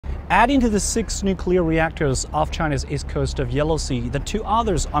Adding to the 6 nuclear reactors off China's east coast of Yellow Sea, the 2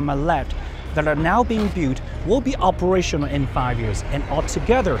 others on my left that are now being built will be operational in 5 years, and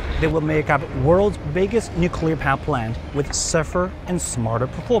altogether they will make up world's biggest nuclear power plant with safer and smarter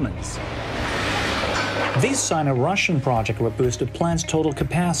performance. This Sino-Russian project will boost the plant's total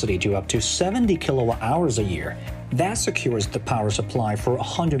capacity to up to 70 kilowatt-hours a year. That secures the power supply for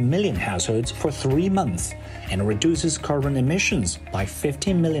 100 million households for 3 months and reduces carbon emissions by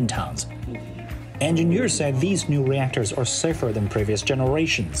 15 million tons. Engineers said these new reactors are safer than previous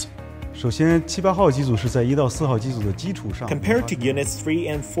generations. Compared to units 3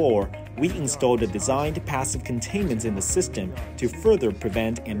 and 4, we installed the designed passive containments in the system to further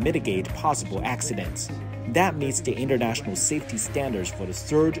prevent and mitigate possible accidents. That meets the international safety standards for the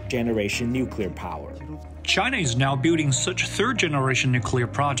 3rd-generation nuclear power. China is now building such 3rd-generation nuclear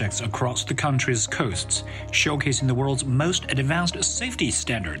projects across the country's coasts, showcasing the world's most advanced safety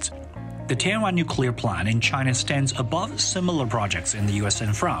standards. The Tianwan Nuclear Plant in China stands above similar projects in the US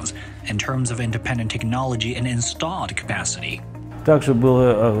and France in terms of independent technology and installed capacity.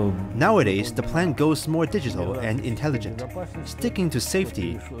 Nowadays, the plant goes more digital and intelligent. Sticking to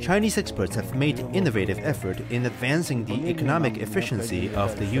safety, Chinese experts have made innovative effort in advancing the economic efficiency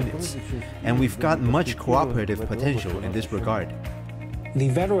of the units, and we've got much cooperative potential in this regard. The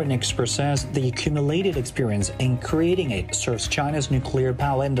veteran expert says the accumulated experience in creating it serves China's nuclear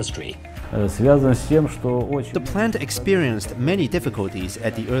power industry. The plant experienced many difficulties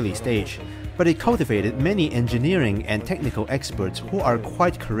at the early stage, but it cultivated many engineering and technical experts who are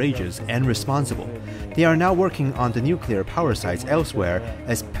quite courageous and responsible. They are now working on the nuclear power sites elsewhere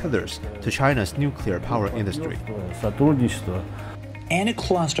as pillars to China's nuclear power industry. And a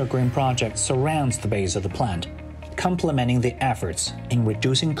cluster green project surrounds the base of the plant, complementing the efforts in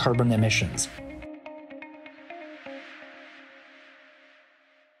reducing carbon emissions.